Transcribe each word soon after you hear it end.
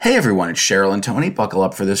Hey everyone, it's Cheryl and Tony. Buckle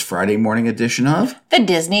up for this Friday morning edition of the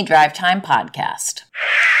Disney Drive Time Podcast.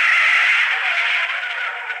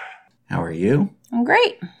 How are you? I'm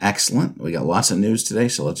great. Excellent. We got lots of news today,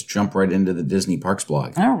 so let's jump right into the Disney Parks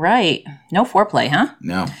blog. All right. No foreplay, huh?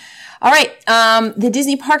 No. All right. The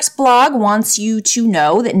Disney Parks blog wants you to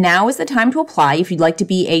know that now is the time to apply if you'd like to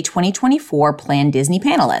be a 2024 Planned Disney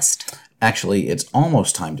panelist. Actually, it's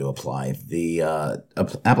almost time to apply. The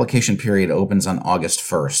application period opens on August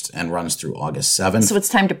 1st and runs through August 7th. So it's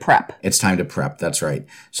time to prep. It's time to prep, that's right.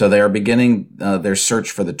 So they are beginning their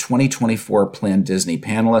search for the 2024 Planned Disney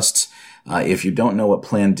panelists. If you don't know what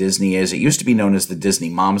Planned Disney is, it used to be known as the Disney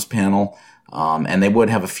Moms Panel, and they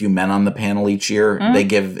would have a few men on the panel each year. They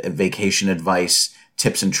give vacation advice,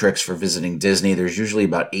 tips and tricks for visiting Disney. There's usually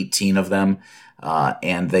about 18 of them,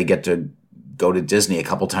 and they get to go to Disney a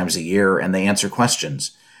couple times a year, and they answer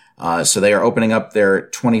questions. So they are opening up their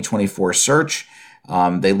 2024 search.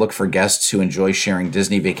 They look for guests who enjoy sharing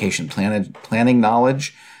Disney vacation planning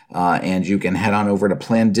knowledge, and you can head on over to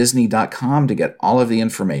PlanDisney.com to get all of the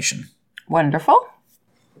information. Wonderful.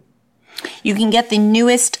 You can get the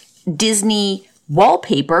newest Disney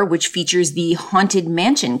wallpaper, which features the Haunted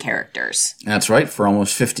Mansion characters. That's right. For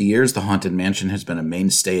almost 50 years, the Haunted Mansion has been a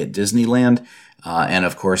mainstay at Disneyland. And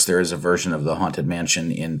of course, there is a version of the Haunted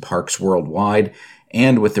Mansion in parks worldwide.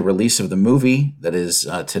 And with the release of the movie that is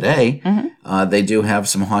today, they do have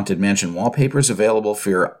some Haunted Mansion wallpapers available for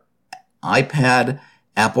your iPad,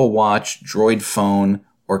 Apple Watch, Droid phone,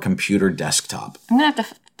 or computer desktop. I'm going to have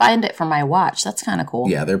to find it for my watch. That's kind of cool.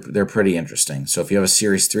 Yeah, they're pretty interesting. So if you have a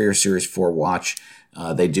Series 3 or Series 4 watch,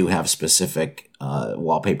 they do have specific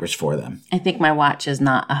wallpapers for them. I think my watch is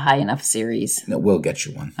not a high enough series. No, we'll get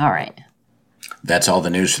you one. All right. That's all the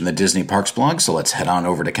news from the Disney Parks blog, so let's head on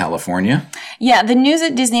over to California. Yeah, the news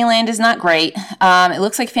at Disneyland is not great. It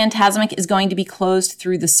looks like Fantasmic is going to be closed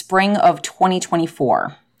through the spring of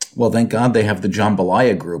 2024. Well, thank God they have the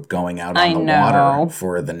Jambalaya group going out on the water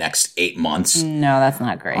for the next 8 months. No, that's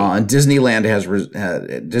not great. Disneyland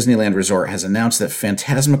Resort has announced that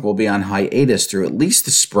Fantasmic will be on hiatus through at least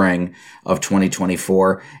the spring of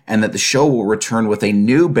 2024, and that the show will return with a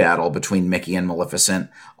new battle between Mickey and Maleficent,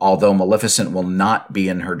 although Maleficent will not be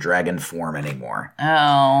in her dragon form anymore.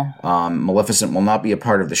 Oh. Maleficent will not be a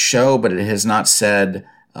part of the show, but it has not said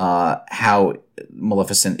how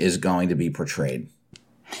Maleficent is going to be portrayed.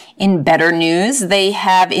 In better news, they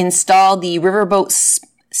have installed the riverboat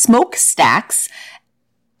smokestacks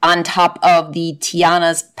on top of the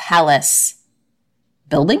Tiana's Palace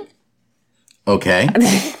building. Okay.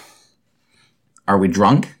 Are we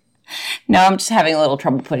drunk? No, I'm just having a little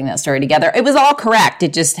trouble putting that story together. It was all correct.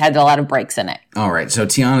 It just had a lot of breaks in it. All right. So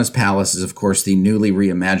Tiana's Palace is, of course, the newly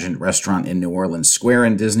reimagined restaurant in New Orleans Square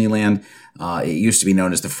in Disneyland. It used to be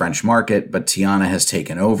known as the French Market, but Tiana has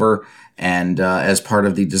taken over. And as part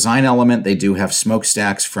of the design element, they do have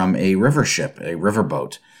smokestacks from a river ship, a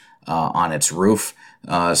riverboat, on its roof.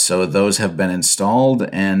 So those have been installed,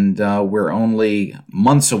 and we're only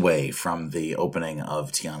months away from the opening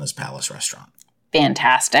of Tiana's Palace restaurant.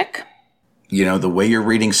 Fantastic. You know, the way you're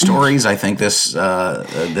reading stories, I think this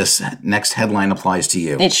next headline applies to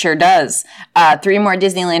you. It sure does. 3 more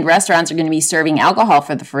Disneyland restaurants are going to be serving alcohol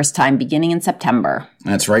for the first time beginning in September.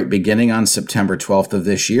 That's right. Beginning on September 12th of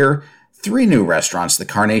this year, 3 new restaurants, the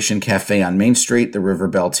Carnation Cafe on Main Street, the River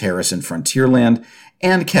Belle Terrace in Frontierland,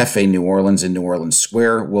 and Cafe New Orleans in New Orleans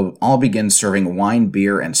Square will all begin serving wine,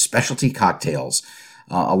 beer, and specialty cocktails.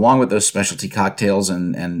 Along with those specialty cocktails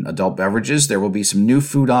and adult beverages, there will be some new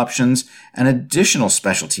food options and additional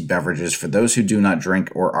specialty beverages for those who do not drink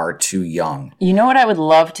or are too young. You know what I would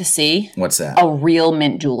love to see? What's that? A real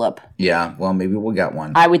mint julep. Yeah, well, maybe we'll get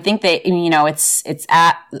one. I would think they, don't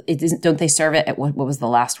they serve it at, what was the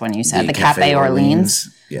last one you said? The Cafe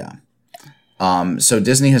Orleans? Yeah. So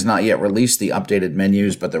Disney has not yet released the updated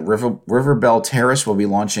menus, but the River Belle Terrace will be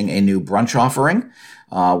launching a new brunch offering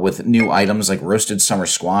with new items like roasted summer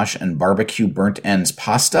squash and barbecue burnt ends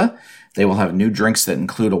pasta. They will have new drinks that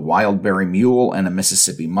include a wild berry mule and a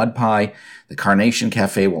Mississippi mud pie. The Carnation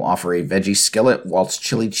Cafe will offer a veggie skillet, waltz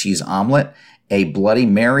chili cheese omelet, a Bloody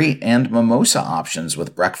Mary, and mimosa options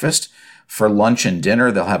with breakfast. For lunch and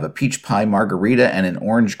dinner, they'll have a peach pie margarita and an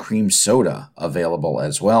orange cream soda available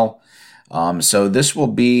as well. So this will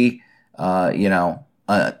be,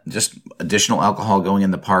 just additional alcohol going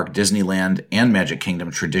in the park. Disneyland and Magic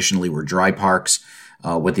Kingdom traditionally were dry parks,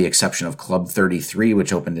 with the exception of Club 33,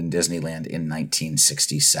 which opened in Disneyland in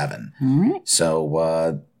 1967. Mm-hmm.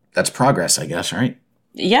 So that's progress, I guess, right?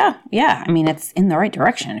 Yeah. I mean, it's in the right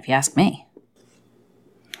direction, if you ask me.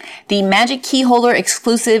 The Magic Key Holder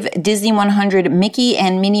exclusive Disney 100 Mickey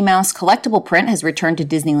and Minnie Mouse collectible print has returned to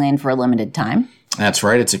Disneyland for a limited time. That's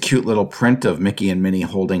right. It's a cute little print of Mickey and Minnie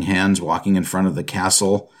holding hands, walking in front of the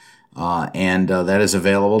castle. And that is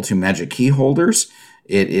available to Magic Key holders.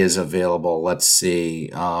 It is available,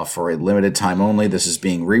 for a limited time only. This is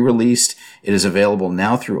being re-released. It is available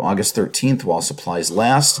now through August 13th while supplies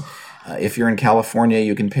last. If you're in California,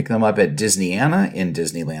 you can pick them up at Disneyana in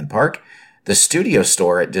Disneyland Park, the Studio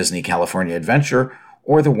Store at Disney California Adventure,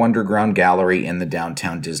 or the Wonderground Gallery in the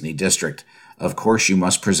downtown Disney District. Of course, you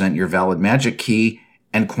must present your valid Magic Key,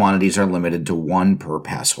 and quantities are limited to 1 per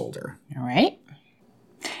pass holder. All right.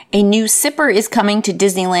 A new sipper is coming to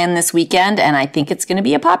Disneyland this weekend, and I think it's going to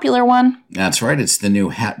be a popular one. That's right. It's the new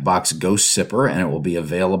Hatbox Ghost Sipper, and it will be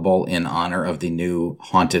available in honor of the new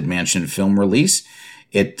Haunted Mansion film release.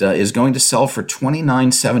 It is going to sell for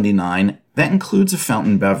 $29.79. That includes a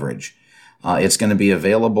fountain beverage. It's going to be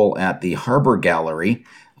available at the Harbor Gallery.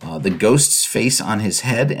 The ghost's face on his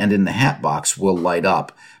head and in the hat box will light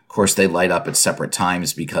up. Of course, they light up at separate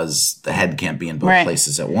times because the head can't be in both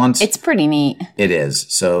places at once. It's pretty neat. It is.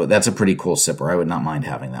 So that's a pretty cool sipper. I would not mind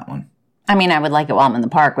having that one. I mean, I would like it while I'm in the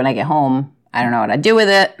park. When I get home, I don't know what I'd do with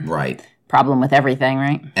it. Right. Problem with everything,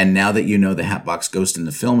 right? And now that you know the Hatbox Ghost in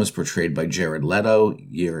the film is portrayed by Jared Leto,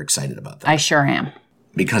 you're excited about that. I sure am.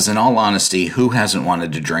 Because in all honesty, who hasn't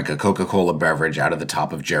wanted to drink a Coca-Cola beverage out of the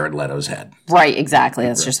top of Jared Leto's head? Right, exactly.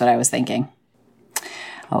 That's just what I was thinking.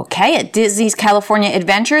 Okay, at Disney's California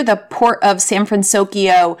Adventure, the Port of San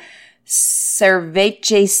Francisco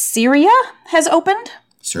Cerveceria has opened.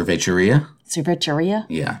 Cerveceria? Cerveceria?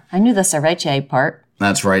 Yeah. I knew the Cervece part.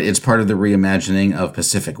 That's right. It's part of the reimagining of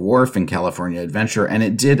Pacific Wharf in California Adventure, and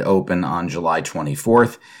it did open on July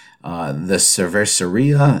 24th. The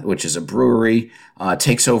Cerveceria, which is a brewery,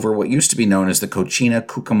 takes over what used to be known as the Cochina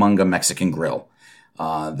Cucamonga Mexican Grill.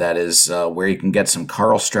 That is where you can get some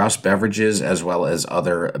Karl Strauss beverages as well as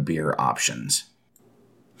other beer options.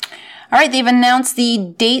 All right, they've announced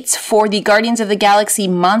the dates for the Guardians of the Galaxy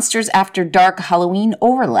Monsters After Dark Halloween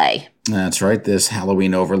overlay. That's right. This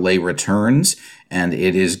Halloween overlay returns, and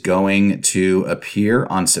it is going to appear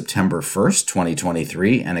on September 1st,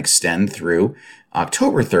 2023, and extend through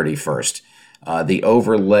October 31st. The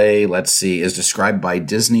overlay, is described by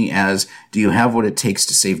Disney as, do you have what it takes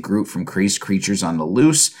to save Groot from crazed creatures on the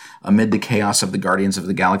loose? Amid the chaos of the Guardians of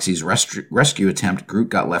the Galaxy's rescue attempt, Groot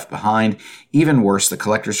got left behind. Even worse, the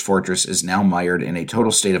Collector's Fortress is now mired in a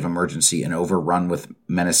total state of emergency and overrun with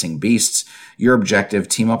menacing beasts. Your objective,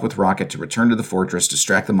 team up with Rocket to return to the fortress,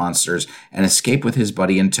 distract the monsters, and escape with his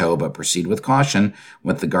buddy in tow, but proceed with caution.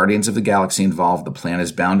 With the Guardians of the Galaxy involved, the plan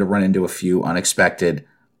is bound to run into a few unexpected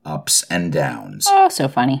ups and downs. Oh, so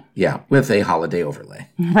funny. Yeah, with a holiday overlay.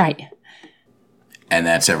 Right. And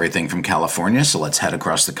that's everything from California, so let's head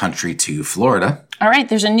across the country to Florida. All right,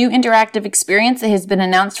 there's a new interactive experience that has been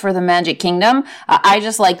announced for the Magic Kingdom. I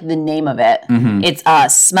just like the name of it. Mm-hmm. It's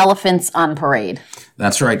Smellephants on Parade.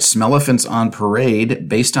 That's right, Smellephants on Parade,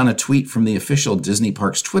 based on a tweet from the official Disney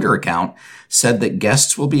Parks Twitter account, said that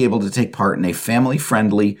guests will be able to take part in a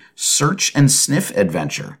family-friendly search and sniff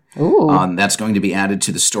adventure. Ooh. That's going to be added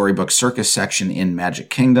to the Storybook Circus section in Magic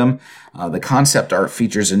Kingdom. The concept art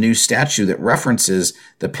features a new statue that references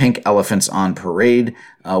the pink elephants on parade,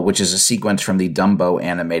 which is a sequence from the Dumbo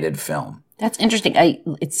animated film. That's interesting.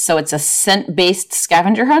 It's a scent-based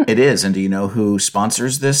scavenger hunt? It is. And do you know who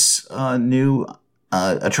sponsors this new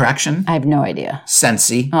attraction? I have no idea.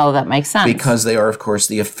 Scentsy. Oh, that makes sense. Because they are, of course,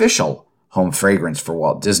 the official home fragrance for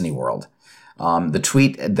Walt Disney World. The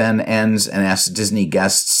tweet then ends and asks Disney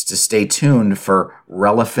guests to stay tuned for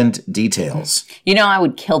relevant details. You know, I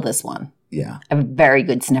would kill this one. Yeah. I have a very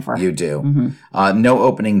good sniffer. You do. Mm-hmm. No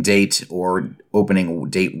opening date or opening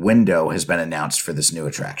date window has been announced for this new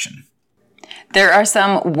attraction. There are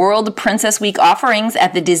some World Princess Week offerings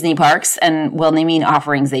at the Disney parks. And when they mean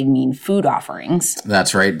offerings, they mean food offerings.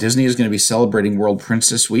 That's right. Disney is going to be celebrating World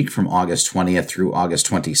Princess Week from August 20th through August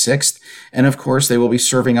 26th. And of course, they will be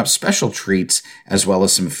serving up special treats as well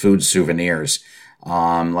as some food souvenirs.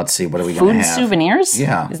 Let's see, what are we going to have? Food souvenirs?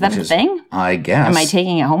 Yeah. Is that a thing? I guess. Am I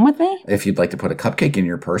taking it home with me? If you'd like to put a cupcake in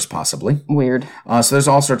your purse, possibly. Weird. So there's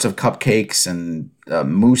all sorts of cupcakes and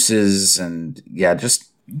mousses and, just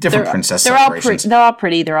different princess celebrations. They're all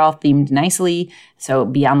pretty. They're all themed nicely. So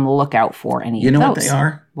be on the lookout for any of those. You know what they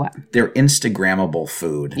are? What? They're Instagrammable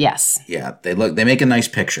food. Yes. Yeah, they make a nice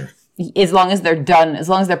picture. As long as they're done, as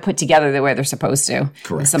long as they're put together the way they're supposed to.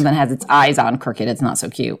 Correct. If something has its eyes on crooked, it's not so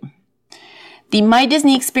cute. The My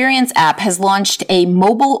Disney Experience app has launched a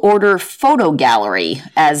mobile order photo gallery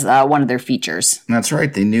as one of their features. That's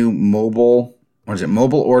right. The new mobile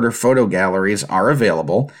mobile order photo galleries are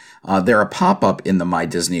available. They're a pop-up in the My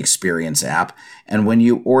Disney Experience app, and when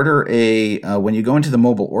you order when you go into the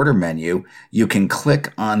mobile order menu, you can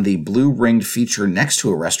click on the blue ringed feature next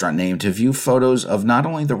to a restaurant name to view photos of not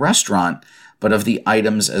only the restaurant but of the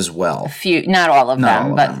items as well. Not all of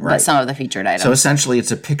them, right. But some of the featured items. So essentially,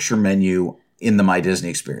 it's a picture menu in the My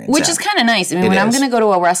Disney Experience Which app. is kind of nice. I mean, when I'm going to go to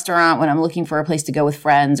a restaurant, when I'm looking for a place to go with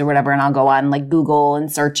friends or whatever, and I'll go on like Google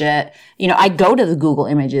and search it, I go to the Google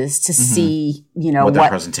images to see, what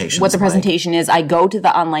the presentation is. I go to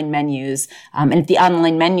the online menus. And if the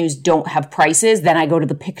online menus don't have prices, then I go to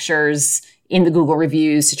the pictures in the Google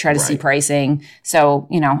reviews to try to see pricing. So,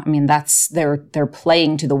 they're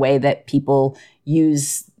playing to the way that people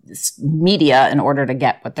use media in order to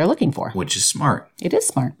get what they're looking for. Which is smart. It is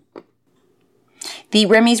smart. The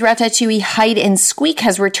Remy's Ratatouille Hide and Squeak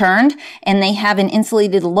has returned, and they have an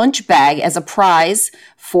insulated lunch bag as a prize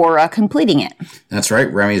for completing it. That's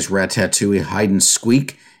right. Remy's Ratatouille Hide and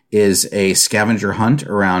Squeak is a scavenger hunt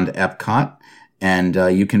around Epcot, and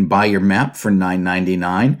you can buy your map for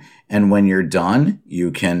 $9.99. And when you're done,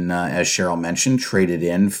 you can, as Cheryl mentioned, trade it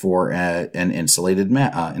in for an insulated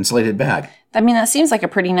bag. I mean, that seems like a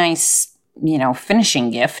pretty nice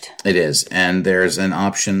finishing gift. It is. And there's an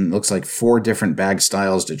option, looks like 4 different bag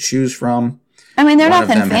styles to choose from. I mean, they're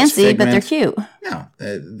nothing fancy, but they're cute. No,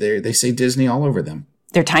 they say Disney all over them.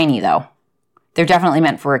 They're tiny, though. They're definitely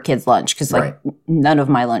meant for a kid's lunch because, none of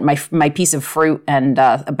my lunch, my piece of fruit and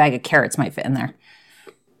a bag of carrots might fit in there.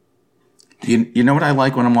 You know what I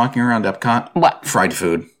like when I'm walking around Epcot? What? Fried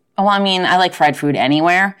food. Well, I mean, I like fried food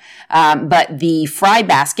anywhere, but the Fry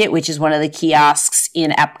Basket, which is one of the kiosks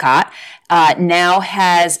in Epcot, now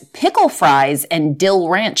has pickle fries and dill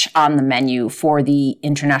ranch on the menu for the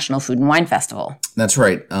International Food and Wine Festival. That's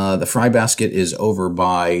right. The Fry Basket is over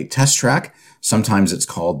by Test Track. Sometimes it's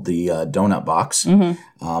called the Donut Box.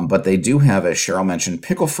 Mm-hmm. But they do have, as Cheryl mentioned,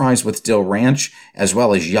 pickle fries with dill ranch, as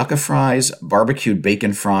well as yucca fries, barbecued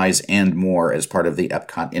bacon fries, and more as part of the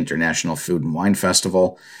Epcot International Food and Wine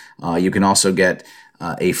Festival. You can also get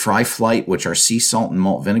a fry flight, which are sea salt and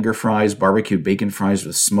malt vinegar fries, barbecued bacon fries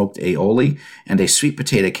with smoked aioli, and a sweet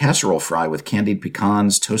potato casserole fry with candied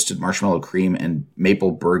pecans, toasted marshmallow cream, and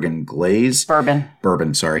maple bourbon glaze.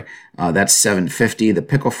 Bourbon, sorry. That's $7.50. The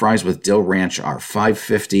pickle fries with dill ranch are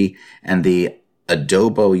 $5.50, and the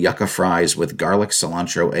adobo yucca fries with garlic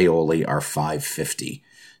cilantro aioli are $5.50.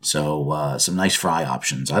 So some nice fry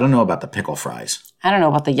options. I don't know about the pickle fries. I don't know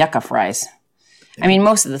about the yucca fries. I mean,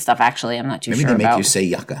 most of the stuff, actually, I'm not too sure about. Maybe they make you say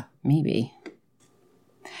yucca. Maybe.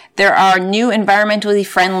 There are new environmentally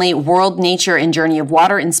friendly World, Nature, and Journey of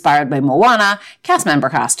Water inspired by Moana cast member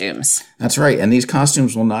costumes. That's right. And these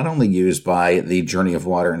costumes will not only used by the Journey of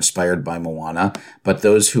Water inspired by Moana, but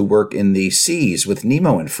those who work in the seas with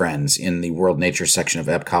Nemo and friends in the World Nature section of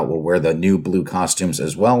Epcot will wear the new blue costumes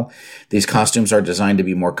as well. These costumes are designed to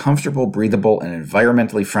be more comfortable, breathable, and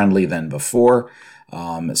environmentally friendly than before.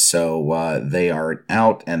 So they are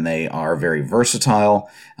out and they are very versatile.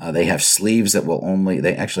 They have sleeves that will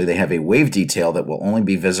they have a wave detail that will only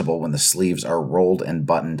be visible when the sleeves are rolled and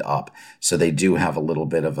buttoned up. So they do have a little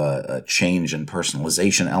bit of a change and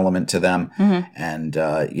personalization element to them. Mm-hmm. And,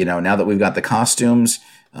 now that we've got the costumes,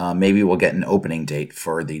 maybe we'll get an opening date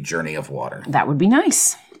for the Journey of Water. That would be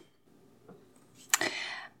nice.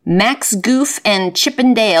 Max Goof and Chip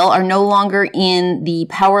and Dale are no longer in the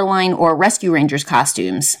Powerline or Rescue Rangers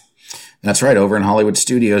costumes. That's right. Over in Hollywood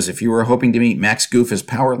Studios, if you were hoping to meet Max Goof as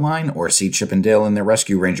Powerline or see Chip and Dale in their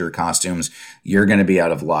Rescue Ranger costumes, you're going to be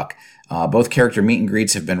out of luck. Both character meet and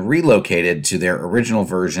greets have been relocated to their original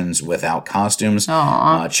versions without costumes.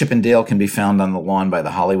 Chip and Dale can be found on the lawn by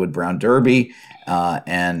the Hollywood Brown Derby,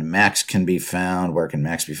 and Max can be found. Where can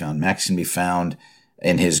Max be found? Max can be found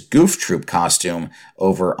in his Goof Troop costume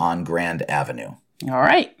over on Grand Avenue. All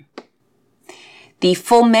right. The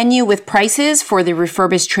full menu with prices for the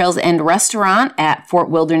refurbished Trails End restaurant at Fort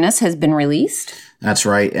Wilderness has been released. That's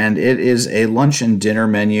right, and it is a lunch and dinner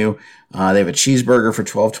menu. They have a cheeseburger for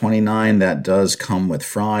 $12.29. That does come with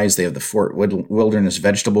fries. They have the Fort Wilderness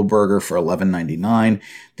vegetable burger for $11.99.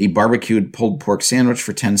 The barbecued pulled pork sandwich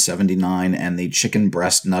for $10.79, and the chicken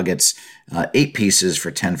breast nuggets, 8 pieces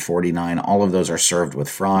for $10.49. All of those are served with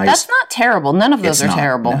fries. That's not terrible. None of those are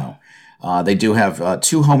terrible. No. They do have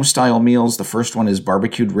 2 home-style meals. The first one is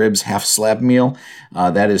barbecued ribs half-slab meal.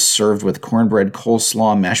 That is served with cornbread,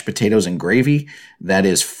 coleslaw, mashed potatoes, and gravy. That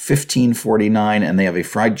is $15.49, and they have a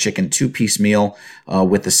fried chicken 2-piece meal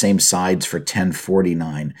with the same sides for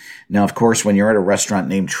 $10.49. Now, of course, when you're at a restaurant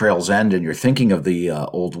named Trails End and you're thinking of the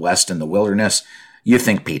Old West and the Wilderness, You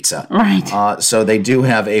think pizza. Right. So they do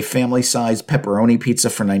have a family-sized pepperoni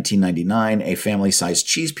pizza for $19.99, a family-sized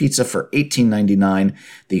cheese pizza for $18.99,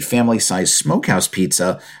 the family-sized smokehouse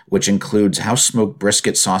pizza, which includes house-smoked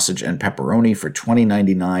brisket, sausage, and pepperoni for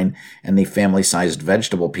 $20.99, and the family-sized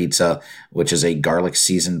vegetable pizza, which is a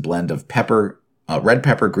garlic-seasoned blend of red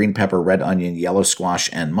pepper, green pepper, red onion, yellow squash,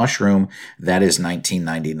 and mushroom. That is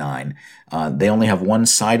 $19.99. They only have one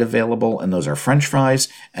side available, and those are French fries,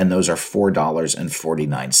 and those are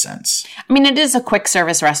 $4.49. I mean, it is a quick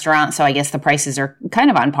service restaurant, so I guess the prices are kind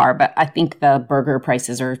of on par, but I think the burger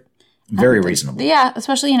prices are very reasonable. Yeah,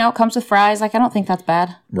 especially, it comes with fries. Like, I don't think that's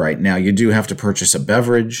bad. Right. Now, you do have to purchase a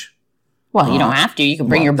beverage. Well, you don't have to. You can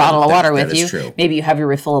bring your bottle of water with you. True. Maybe you have your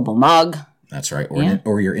refillable mug. That's right.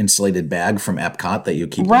 Or your insulated bag from Epcot that you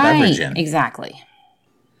keep the beverage in. Exactly.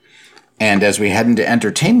 And as we head into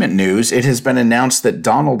entertainment news, it has been announced that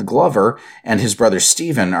Donald Glover and his brother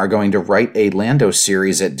Steven are going to write a Lando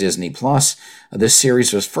series at Disney+. This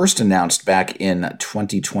series was first announced back in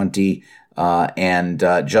 2020, and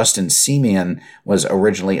Justin Simien was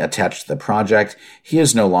originally attached to the project. He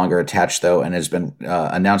is no longer attached, though, and has been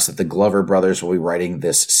announced that the Glover brothers will be writing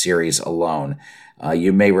this series alone.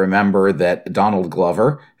 You may remember that Donald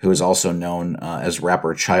Glover, who is also known as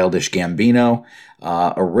rapper Childish Gambino,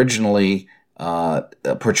 originally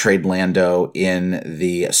portrayed Lando in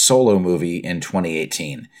the Solo movie in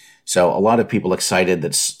 2018. So a lot of people excited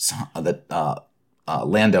that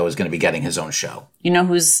Lando is going to be getting his own show. You know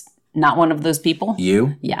who's not one of those people?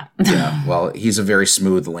 You? Yeah. Yeah. Well, he's a very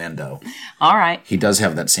smooth Lando. All right. He does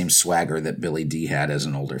have that same swagger that Billy D had as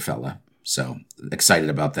an older fella. So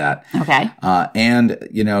excited about that. Okay. And,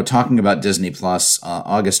 talking about Disney Plus,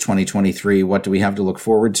 August 2023, what do we have to look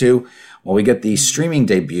forward to? Well, we get the streaming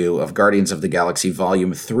debut of Guardians of the Galaxy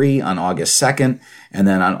Volume 3 on August 2nd. And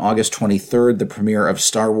then on August 23rd, the premiere of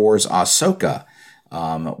Star Wars Ahsoka,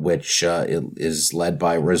 which is led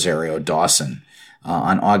by Rosario Dawson.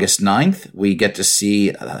 On August 9th, we get to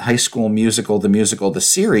see High School Musical, the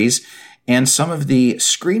series, and some of the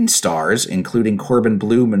screen stars, including Corbin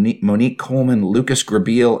Bleu, Monique Coleman, Lucas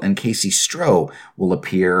Grabeel, and Casey Stroh, will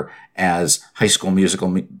appear as High School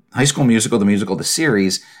Musical, the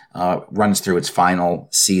series, runs through its final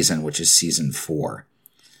season, which is season 4.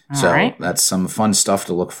 All right. That's some fun stuff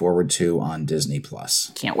to look forward to on Disney+.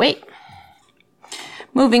 Can't wait.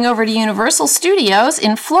 Moving over to Universal Studios,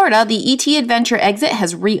 in Florida, the E.T. Adventure exit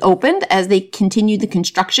has reopened as they continue the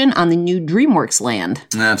construction on the new DreamWorks land.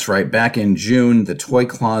 That's right. Back in June, the Toy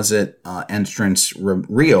Closet entrance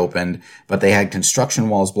reopened, but they had construction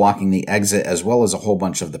walls blocking the exit as well as a whole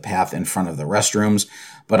bunch of the path in front of the restrooms.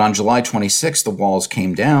 But on July 26th, the walls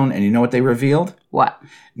came down, and you know what they revealed? What?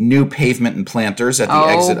 New pavement and planters at the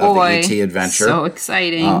exit of the E.T. Adventure. So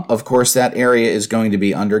exciting. Of course, that area is going to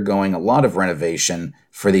be undergoing a lot of renovation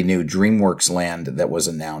for the new DreamWorks land that was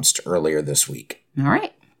announced earlier this week. All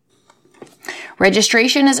right.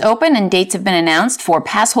 Registration is open and dates have been announced for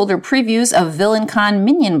pass holder previews of VillainCon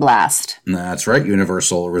Minion Blast. That's right.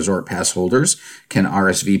 Universal Resort pass holders can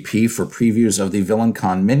RSVP for previews of the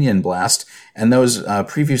VillainCon Minion Blast, and those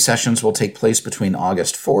preview sessions will take place between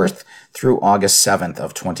August 4th through August 7th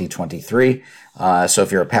of 2023. So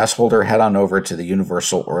if you're a pass holder, head on over to the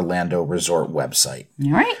Universal Orlando Resort website.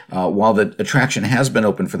 All right. While the attraction has been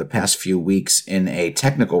open for the past few weeks in a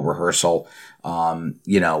technical rehearsal,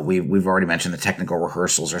 we've already mentioned the technical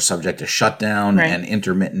rehearsals are subject to shutdown and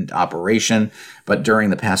intermittent operation. But during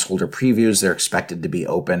the pass holder previews, they're expected to be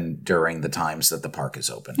open during the times that the park is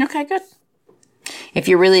open. Okay, good. If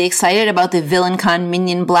you're really excited about the VillainCon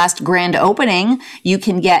Minion Blast grand opening, you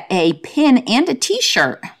can get a pin and a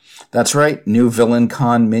t-shirt. That's right. New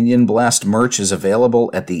VillainCon Minion Blast merch is available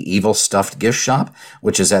at the Evil Stuffed Gift Shop,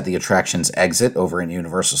 which is at the attraction's exit over in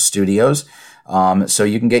Universal Studios. So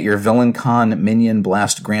you can get your VillainCon Minion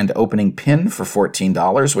Blast grand opening pin for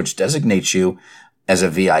 $14, which designates you as a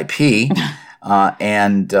VIP.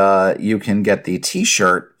 And you can get the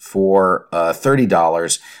t-shirt for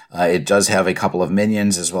 $30. It does have a couple of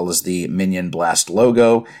minions as well as the Minion Blast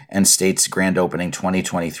logo and states grand opening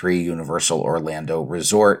 2023 Universal Orlando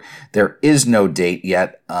Resort. There is no date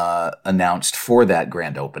yet announced for that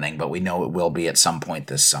grand opening, but we know it will be at some point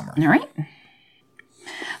this summer. All right.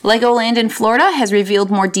 Legoland in Florida has revealed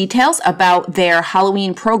more details about their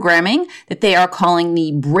Halloween programming that they are calling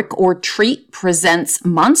the Brick or Treat Presents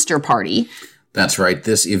Monster Party. That's right.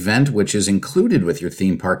 This event, which is included with your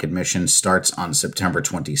theme park admission, starts on September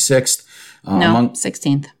 26th.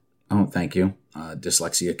 16th. Oh, thank you.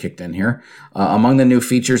 dyslexia kicked in here. Among the new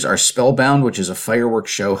features are Spellbound, which is a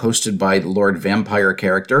fireworks show hosted by the Lord Vampire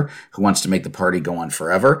character who wants to make the party go on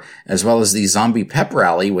forever, as well as the Zombie Pep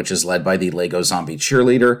Rally, which is led by the Lego Zombie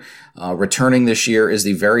Cheerleader. Returning this year is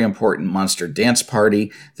the very important Monster Dance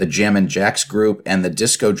Party, the Jammin' Jacks group, and the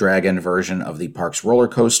Disco Dragon version of the Parks roller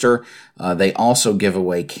coaster. They also give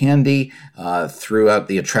away candy throughout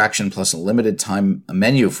the attraction, plus a limited time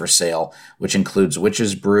menu for sale, which includes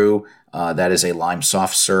Witch's Brew, that is a lime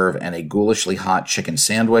soft serve, and a ghoulishly hot chicken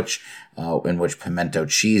sandwich in which pimento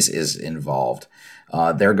cheese is involved.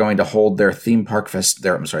 They're going to hold their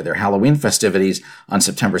their Halloween festivities on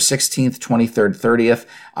September 16th, 23rd, 30th,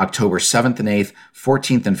 October 7th and 8th,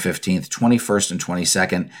 14th and 15th, 21st and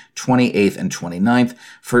 22nd, 28th and 29th.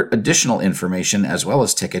 For additional information as well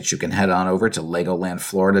as tickets, you can head on over to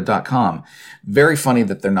legolandflorida.com. Very funny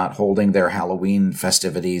that they're not holding their Halloween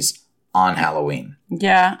festivities on Halloween.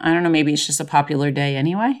 Yeah, I don't know. Maybe it's just a popular day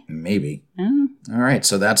anyway. Maybe. All right,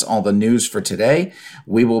 so that's all the news for today.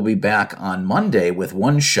 We will be back on Monday with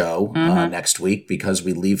one show next week because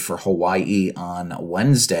we leave for Hawaii on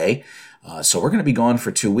Wednesday. So we're going to be gone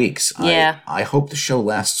for 2 weeks. Yeah. I hope the show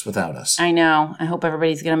lasts without us. I know. I hope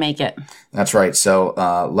everybody's going to make it. That's right. So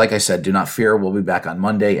like I said, do not fear. We'll be back on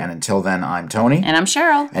Monday. And until then, I'm Tony. And I'm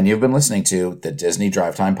Cheryl. And you've been listening to the Disney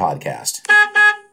Drive Time Podcast.